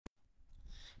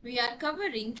We are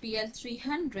covering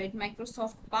PL-300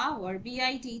 Microsoft Power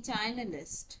BI Data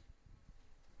Analyst.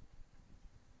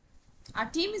 Our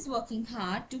team is working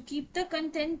hard to keep the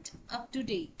content up to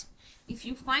date. If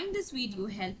you find this video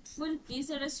helpful, please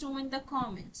let us know in the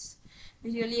comments.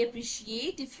 We really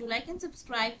appreciate if you like and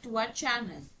subscribe to our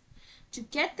channel. To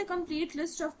get the complete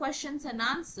list of questions and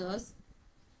answers,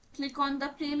 click on the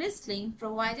playlist link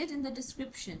provided in the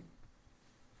description.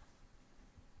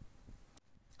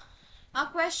 Our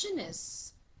question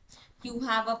is, you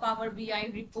have a Power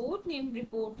BI report named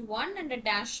Report 1 and a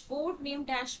dashboard named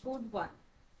Dashboard 1.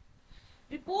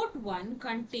 Report 1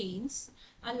 contains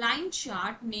a line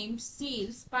chart named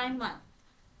Sales by Month.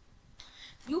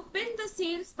 You pin the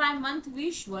Sales by Month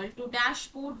visual to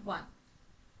Dashboard 1.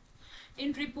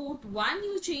 In Report 1,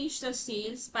 you change the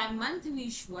Sales by Month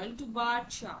visual to bar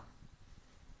chart.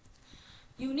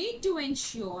 You need to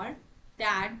ensure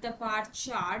that the bar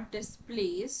chart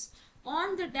displays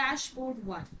on the Dashboard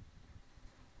 1.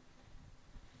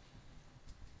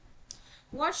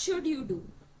 What should you do?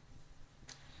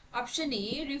 Option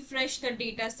A, refresh the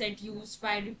data set used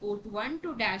by Report 1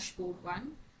 to Dashboard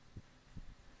 1.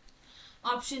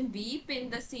 Option B, pin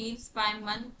the Sales by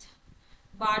Month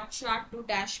bar chart to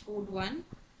Dashboard 1.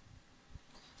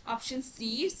 Option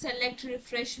C, select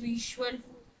Refresh Visual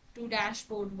to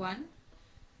Dashboard 1.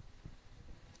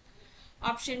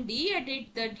 Option D, edit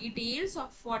the details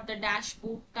for the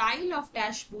dashboard tile of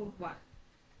Dashboard 1.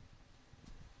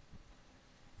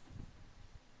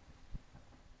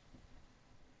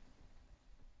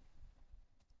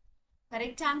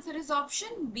 Correct answer is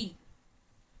option B.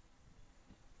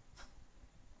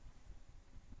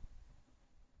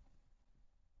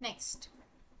 Next,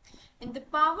 in the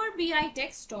Power BI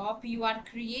desktop, you are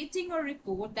creating a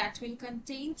report that will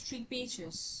contain 3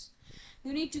 pages.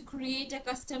 You need to create a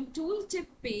custom tooltip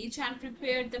page and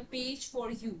prepare the page for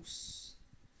use.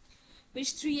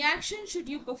 Which 3 actions should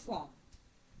you perform?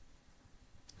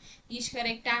 Each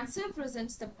correct answer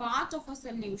presents the part of a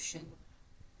solution.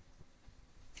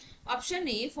 Option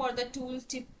A, for the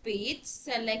tooltip page,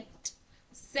 select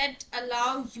Set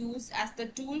Allow Use as the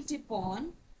tooltip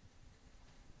on.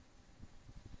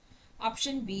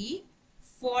 Option B,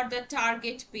 for the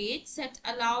target page, set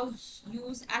Allow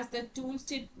Use as the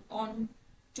tooltip on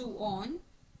to on.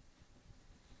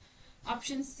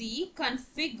 Option C,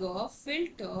 configure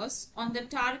filters on the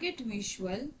target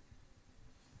visual.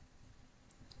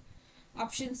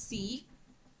 Option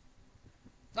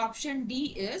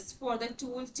D is for the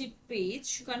tooltip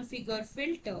page, configure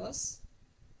filters.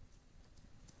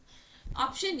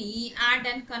 Option E, add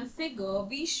and configure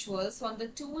visuals on the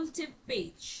tooltip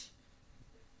page.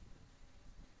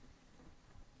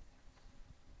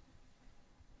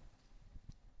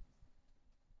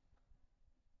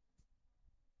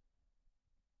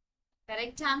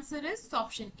 Correct answer is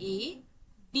option A,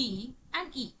 D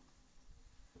and E.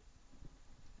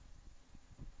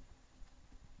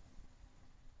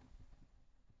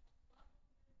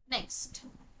 Next,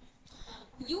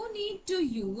 you need to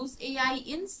use AI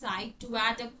Insight to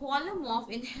add a column of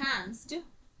enhanced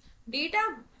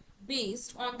data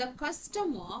based on the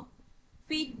customer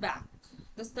feedback.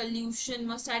 The solution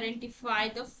must identify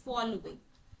the following.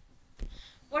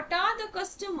 What are the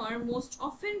customer most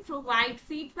often provide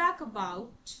feedback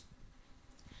about?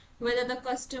 Whether the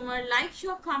customer likes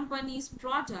your company's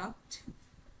product.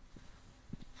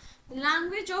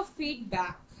 Language of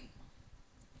feedback.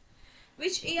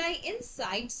 Which AI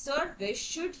Insight service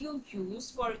should you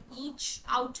use for each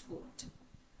output?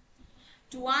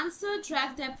 To answer,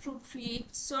 drag the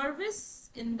appropriate service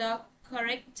in the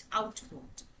correct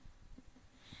output.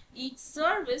 Each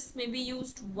service may be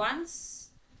used once,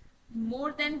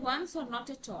 more than once, or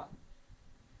not at all.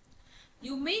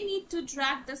 You may need to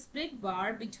drag the split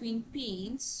bar between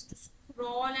panes to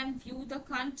scroll and view the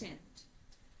content.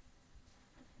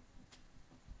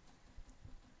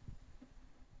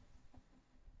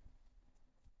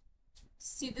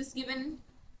 See this given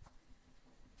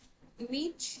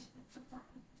image?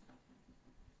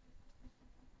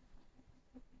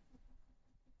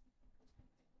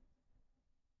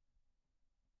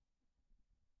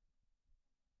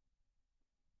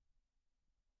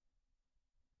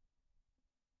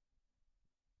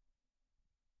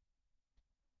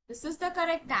 This is the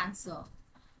correct answer.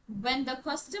 When the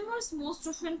customers most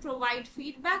often provide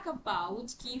feedback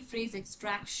about key phrase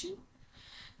extraction,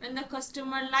 when the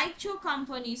customer liked your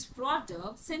company's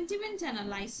product, sentiment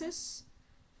analysis,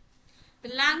 the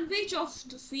language of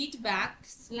the feedback,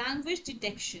 language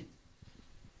detection.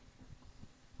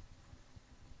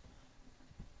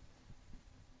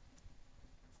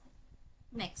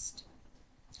 Next,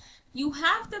 you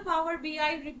have the Power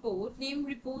BI report named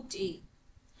Report A.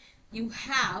 You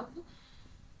have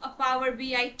a Power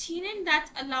BI tenant that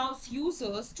allows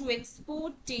users to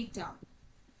export data.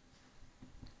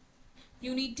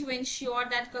 You need to ensure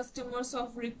that customers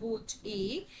of report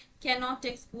A cannot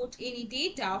export any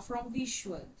data from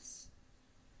visuals.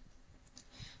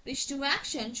 Which two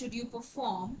actions should you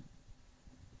perform?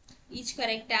 Each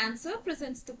correct answer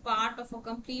presents the part of a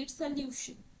complete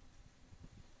solution.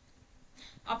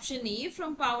 Option A,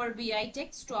 from Power BI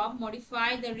desktop,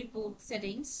 modify the report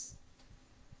settings.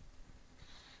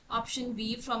 Option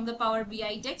B, from the Power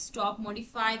BI desktop,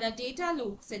 modify the data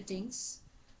load settings.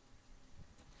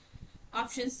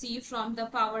 Option C, from the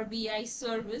Power BI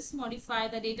service, modify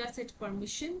the dataset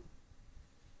permission.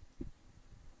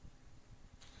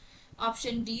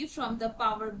 Option D, from the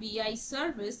Power BI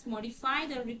service, modify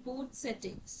the report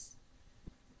settings.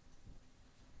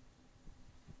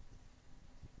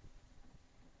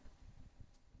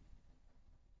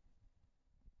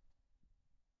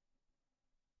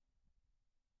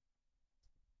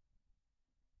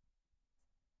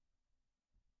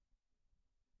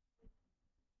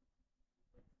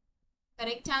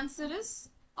 Correct answer is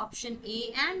option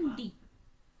A and D.